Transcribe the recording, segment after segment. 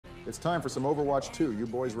It's time for some Overwatch 2. You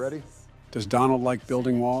boys ready? Does Donald like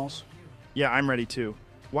building walls? Yeah, I'm ready too.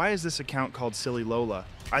 Why is this account called Silly Lola?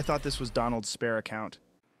 I thought this was Donald's spare account.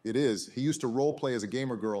 It is. He used to roleplay as a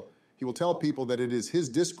gamer girl. He will tell people that it is his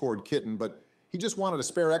Discord kitten, but he just wanted a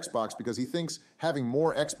spare Xbox because he thinks having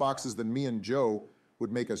more Xboxes than me and Joe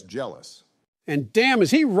would make us jealous. And damn,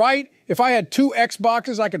 is he right? If I had 2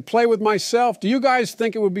 Xboxes, I could play with myself. Do you guys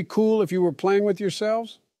think it would be cool if you were playing with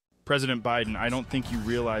yourselves? President Biden, I don't think you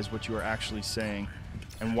realize what you are actually saying.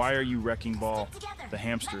 And why are you wrecking ball? The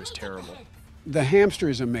hamster is terrible. The hamster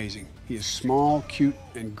is amazing. He is small, cute,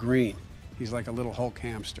 and green. He's like a little Hulk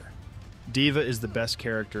hamster. Diva is the best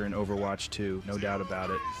character in Overwatch 2, no doubt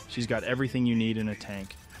about it. She's got everything you need in a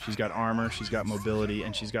tank. She's got armor, she's got mobility,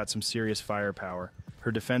 and she's got some serious firepower.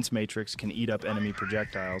 Her defense matrix can eat up enemy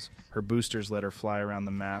projectiles, her boosters let her fly around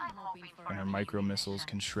the map, and her micro missiles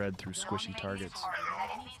can shred through squishy targets.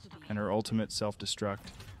 And her ultimate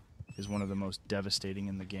self-destruct is one of the most devastating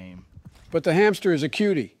in the game. But the hamster is a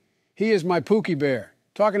cutie. He is my Pookie Bear.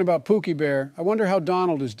 Talking about Pookie Bear, I wonder how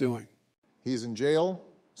Donald is doing. He's in jail,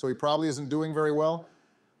 so he probably isn't doing very well.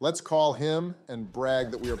 Let's call him and brag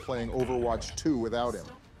that we are playing Overwatch 2 without him.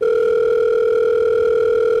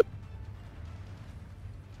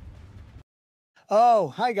 Oh,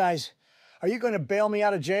 hi guys. Are you going to bail me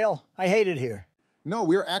out of jail? I hate it here. No,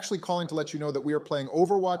 we're actually calling to let you know that we are playing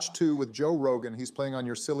Overwatch 2 with Joe Rogan. He's playing on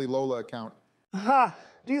your Silly Lola account. Ha!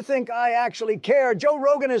 Do you think I actually care? Joe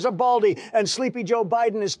Rogan is a baldy, and Sleepy Joe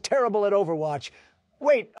Biden is terrible at Overwatch.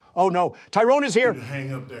 Wait. Oh no, Tyrone is here.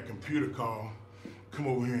 Hang up that computer call. Come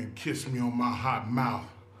over here and kiss me on my hot mouth.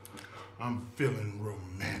 I'm feeling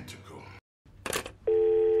romantical.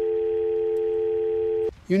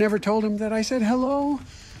 You never told him that I said hello?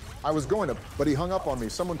 I was going to, but he hung up on me.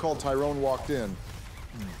 Someone called Tyrone walked in.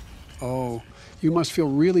 Oh, you must feel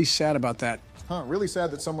really sad about that. Huh, really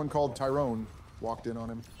sad that someone called Tyrone walked in on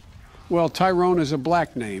him. Well, Tyrone is a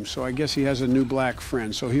black name, so I guess he has a new black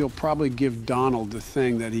friend, so he'll probably give Donald the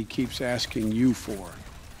thing that he keeps asking you for.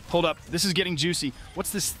 Hold up, this is getting juicy. What's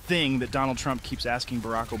this thing that Donald Trump keeps asking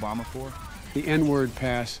Barack Obama for? The N-word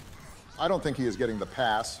pass. I don't think he is getting the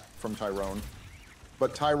pass from Tyrone,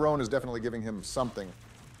 but Tyrone is definitely giving him something.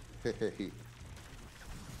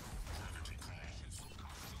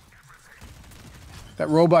 That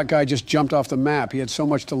robot guy just jumped off the map. He had so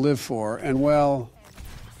much to live for. And well,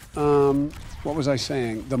 what was I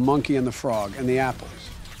saying? The monkey and the frog and the apples.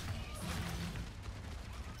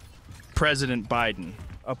 President Biden,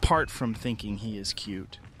 apart from thinking he is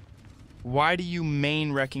cute, why do you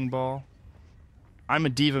main Wrecking Ball? I'm a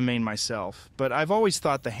diva main myself, but I've always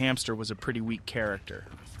thought the hamster was a pretty weak character.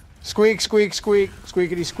 Squeak, squeak, squeak,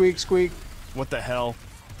 squeakity, squeak, squeak. What the hell?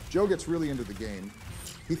 Joe gets really into the game.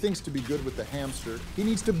 He thinks to be good with the hamster, he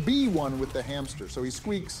needs to be one with the hamster, so he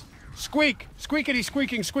squeaks. Squeak, squeakity,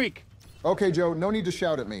 squeaking, squeak. Okay, Joe, no need to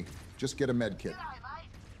shout at me. Just get a med kit.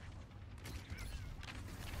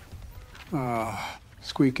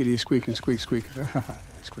 Squeakity, squeaking, squeak, squeak.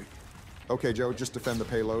 Squeak. Okay, Joe, just defend the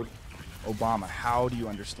payload. Obama, how do you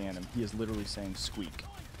understand him? He is literally saying squeak.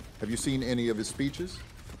 Have you seen any of his speeches?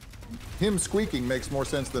 Him squeaking makes more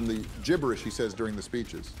sense than the gibberish he says during the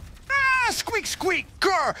speeches. Squeak, squeak,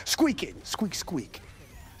 grr, squeaking, squeak, squeak.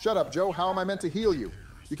 Shut up, Joe. How am I meant to heal you?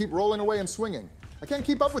 You keep rolling away and swinging. I can't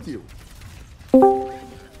keep up with you.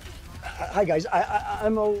 Hi guys,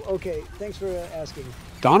 I'm okay. Thanks for asking.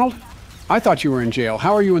 Donald? I thought you were in jail.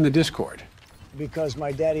 How are you in the Discord? Because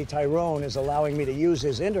my daddy Tyrone is allowing me to use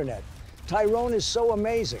his internet. Tyrone is so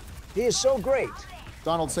amazing. He is so great.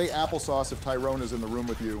 Donald, say applesauce if Tyrone is in the room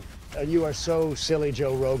with you. You are so silly,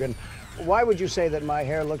 Joe Rogan. Why would you say that my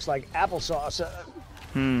hair looks like applesauce?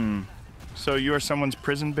 So you are someone's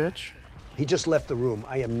prison bitch? He just left the room.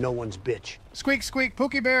 I am no one's bitch. Squeak, squeak,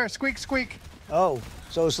 Pookie Bear, squeak, squeak. Oh,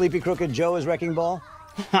 so Sleepy Crooked Joe is Wrecking Ball?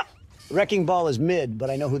 Wrecking Ball is mid, but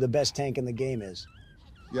I know who the best tank in the game is.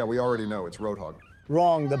 Yeah, we already know. It's Roadhog.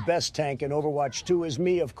 Wrong. The best tank in Overwatch 2 is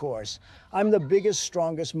me, of course. I'm the biggest,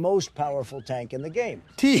 strongest, most powerful tank in the game.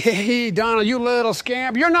 Tee, Donald, you little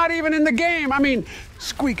scamp. You're not even in the game. I mean,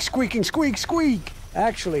 squeak, squeaking, squeak, squeak.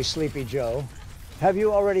 Actually, Sleepy Joe, have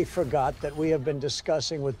you already forgot that we have been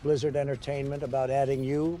discussing with Blizzard Entertainment about adding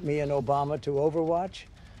you, me, and Obama to Overwatch?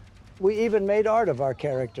 We even made art of our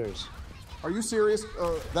characters. Are you serious?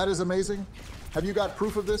 That is amazing. Have you got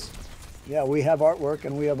proof of this? Yeah, we have artwork,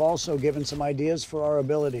 and we have also given some ideas for our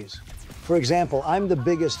abilities. For example, I'm the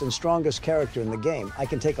biggest and strongest character in the game. I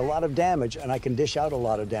can take a lot of damage, and I can dish out a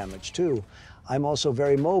lot of damage, too. I'm also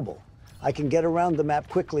very mobile. I can get around the map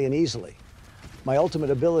quickly and easily. My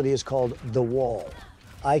ultimate ability is called the Wall.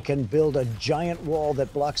 I can build a giant wall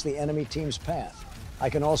that blocks the enemy team's path. I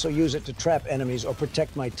can also use it to trap enemies or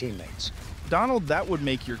protect my teammates. Donald, that would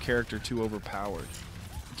make your character too overpowered.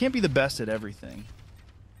 You can't be the best at everything.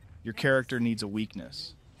 Your character needs a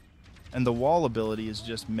weakness. And the wall ability is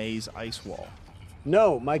just May's ice wall.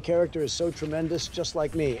 No, my character is so tremendous, just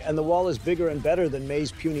like me, and the wall is bigger and better than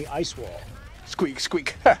May's puny ice wall. Squeak,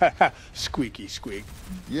 squeak. Squeaky, squeak.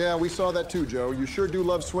 Yeah, we saw that too, Joe. You sure do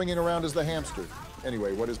love swinging around as the hamster.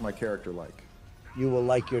 Anyway, what is my character like? You will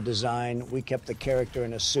like your design. We kept the character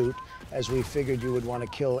in a suit, as we figured you would want to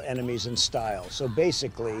kill enemies in style. So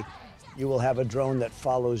basically, you will have a drone that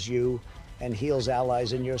follows you and heals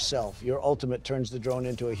allies and yourself. Your ultimate turns the drone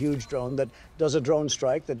into a huge drone that does a drone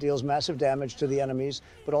strike that deals massive damage to the enemies,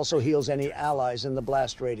 but also heals any allies in the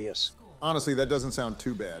blast radius. Honestly, that doesn't sound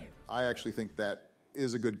too bad. I actually think that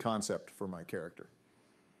is a good concept for my character.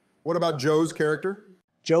 What about Joe's character?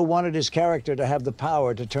 Joe wanted his character to have the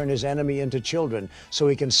power to turn his enemy into children so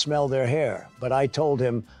he can smell their hair, but I told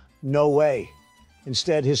him, no way.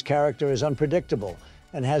 Instead, his character is unpredictable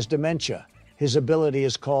and has dementia. His ability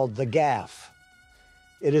is called the Gaff.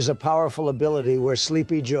 It is a powerful ability where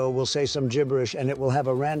Sleepy Joe will say some gibberish and it will have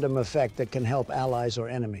a random effect that can help allies or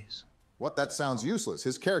enemies. What? That sounds useless.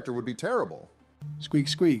 His character would be terrible. Squeak,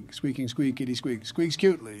 squeak. Squeaking, squeak, kitty, squeak. Squeaks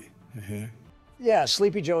cutely. Yeah,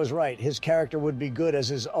 Sleepy Joe is right. His character would be good as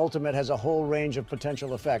his ultimate has a whole range of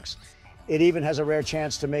potential effects. It even has a rare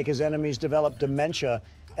chance to make his enemies develop dementia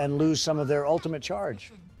and lose some of their ultimate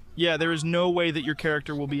charge. Yeah, there is no way that your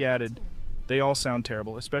character will be added. They all sound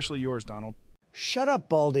terrible, especially yours, Donald. Shut up,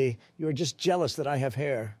 Baldy. You are just jealous that I have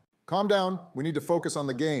hair. Calm down. We need to focus on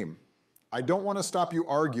the game. I don't want to stop you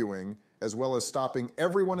arguing, as well as stopping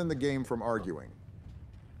everyone in the game from arguing.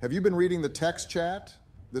 Have you been reading the text chat?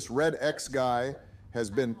 This Red X guy has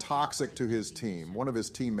been toxic to his team. One of his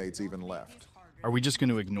teammates even left. Are we just going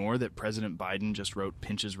to ignore that President Biden just wrote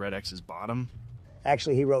pinches Red X's bottom?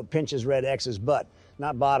 Actually, he wrote pinches Red X's butt,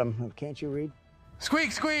 not bottom. Can't you read?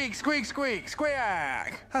 Squeak, squeak, squeak, squeak, squeak.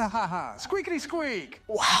 Ha ha ha. Squeakity squeak.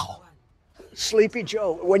 Wow. Sleepy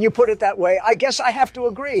Joe, when you put it that way, I guess I have to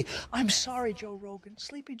agree. I'm sorry, Joe Rogan.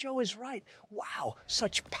 Sleepy Joe is right. Wow,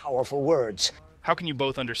 such powerful words. How can you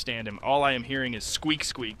both understand him? All I am hearing is squeak,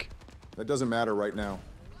 squeak. That doesn't matter right now.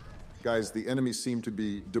 Guys, the enemies seem to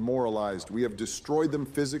be demoralized. We have destroyed them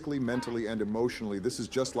physically, mentally, and emotionally. This is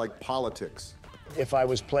just like politics. If I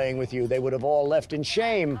was playing with you, they would have all left in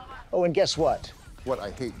shame. Oh, and guess what? What?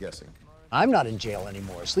 I hate guessing. I'm not in jail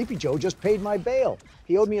anymore. Sleepy Joe just paid my bail.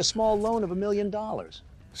 He owed me a small loan of $1 million.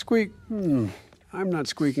 Squeak. I'm not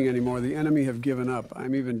squeaking anymore. The enemy have given up.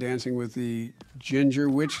 I'm even dancing with the ginger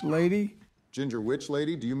witch lady. Ginger witch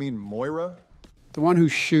lady? Do you mean Moira? The one who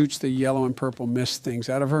shoots the yellow and purple mist things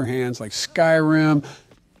out of her hands like Skyrim.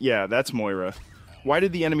 Yeah, that's Moira. Why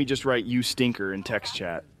did the enemy just write "you stinker" in text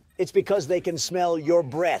chat? It's because they can smell your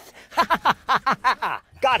breath.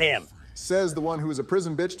 Got him. Says the one who is a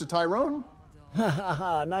prison bitch to Tyrone. Ha ha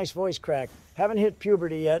ha, nice voice crack. Haven't hit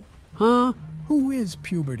puberty yet. Huh? Who is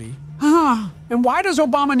puberty? Huh? And why does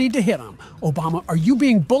Obama need to hit him? Obama, are you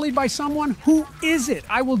being bullied by someone? Who is it?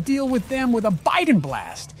 I will deal with them with a Biden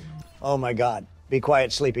blast. Oh my God. Be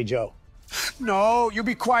quiet, Sleepy Joe. No, you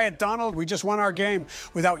be quiet, Donald. We just won our game.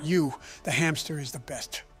 Without you, the hamster is the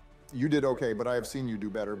best. You did okay, but I have seen you do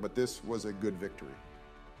better, but this was a good victory.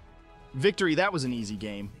 Victory, that was an easy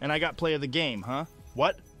game. And I got play of the game, huh?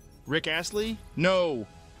 What? Rick Astley? No.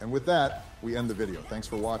 And with that, we end the video. Thanks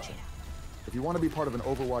for watching. If you want to be part of an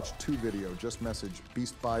Overwatch 2 video, just message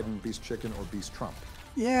Beast Biden, Beast Chicken, or Beast Trump.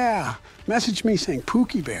 Yeah, message me saying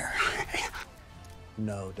Pookie Bear.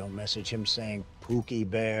 No, don't message him saying Pookie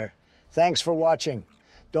Bear. Thanks for watching.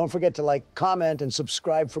 Don't forget to like, comment, and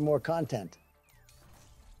subscribe for more content.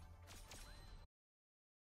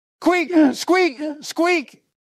 Squeak, squeak, squeak.